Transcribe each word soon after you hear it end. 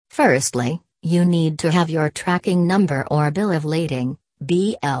Firstly, you need to have your tracking number or bill of lading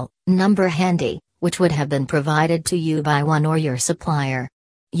 (BL) number handy, which would have been provided to you by one or your supplier.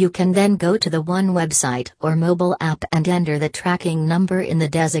 You can then go to the One website or mobile app and enter the tracking number in the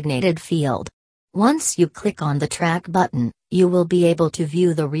designated field. Once you click on the Track button, you will be able to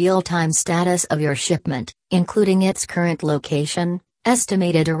view the real-time status of your shipment, including its current location,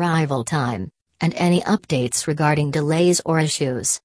 estimated arrival time, and any updates regarding delays or issues.